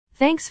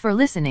Thanks for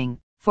listening.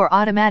 For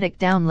automatic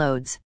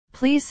downloads,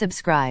 please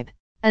subscribe.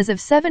 As of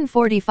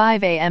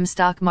 7:45 a.m.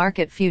 stock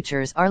market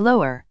futures are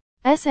lower.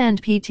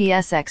 S&P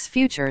TSX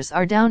futures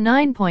are down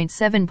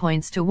 9.7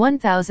 points to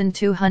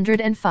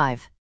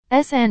 1,205.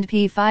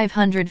 S&P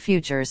 500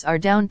 futures are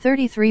down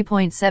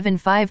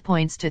 33.75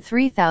 points to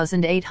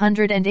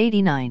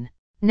 3,889.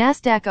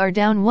 Nasdaq are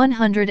down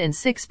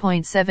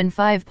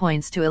 106.75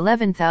 points to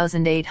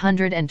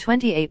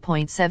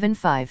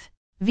 11,828.75.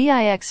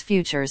 VIX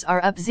futures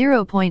are up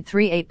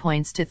 0.38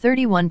 points to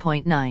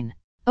 31.9.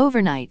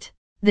 Overnight,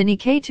 the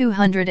Nikkei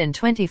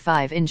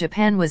 225 in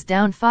Japan was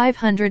down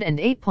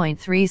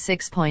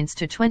 508.36 points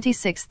to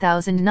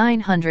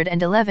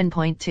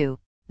 26,911.2.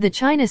 The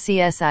China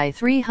CSI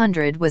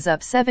 300 was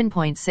up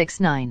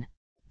 7.69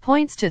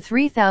 points to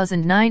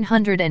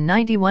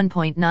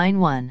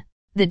 3,991.91.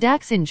 The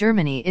DAX in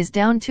Germany is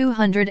down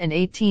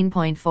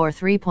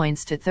 218.43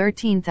 points to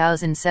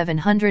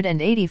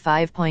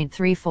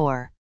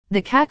 13,785.34.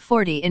 The CAC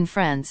 40 in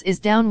France is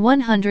down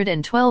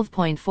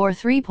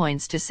 112.43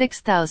 points to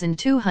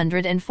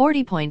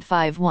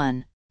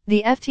 6,240.51.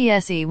 The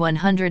FTSE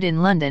 100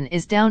 in London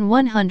is down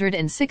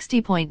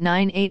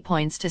 160.98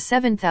 points to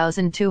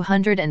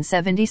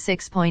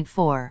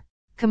 7,276.4.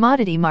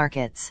 Commodity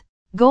markets.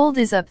 Gold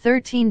is up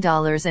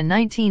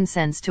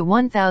 $13.19 to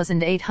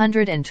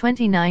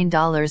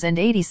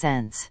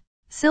 $1,829.80.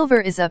 Silver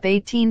is up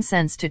 18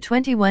 cents to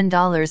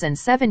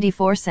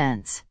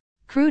 $21.74.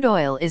 Crude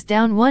oil is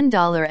down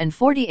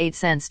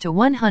 $1.48 to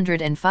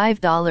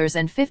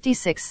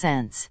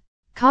 $105.56.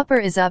 Copper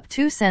is up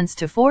 2 cents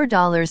to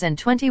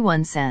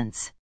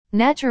 $4.21.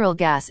 Natural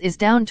gas is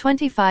down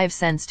 25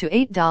 cents to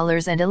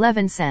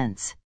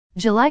 $8.11.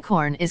 July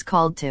corn is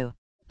called to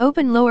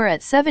open lower at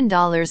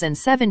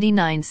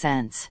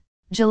 $7.79.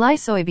 July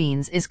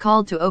soybeans is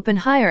called to open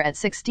higher at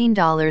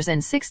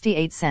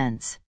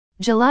 $16.68.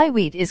 July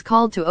wheat is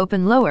called to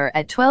open lower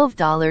at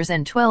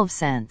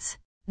 $12.12.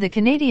 The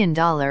Canadian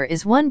dollar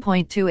is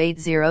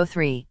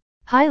 1.2803.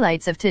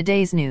 Highlights of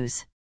today's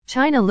news.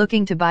 China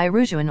looking to buy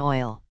Rujuan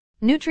oil.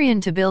 Nutrien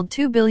to build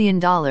 $2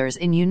 billion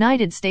in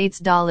United States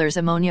dollars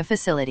ammonia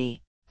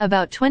facility.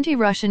 About 20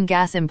 Russian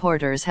gas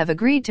importers have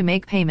agreed to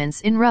make payments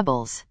in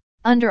rubles.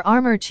 Under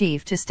Armour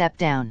chief to step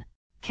down.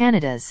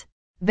 Canada's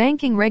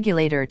banking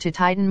regulator to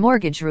tighten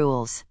mortgage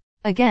rules.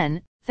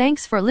 Again,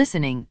 thanks for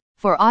listening.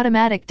 For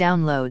automatic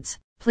downloads,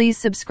 please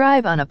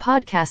subscribe on a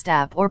podcast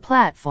app or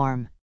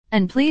platform.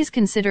 And please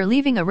consider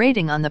leaving a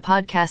rating on the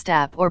podcast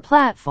app or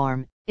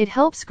platform. It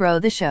helps grow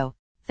the show.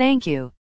 Thank you.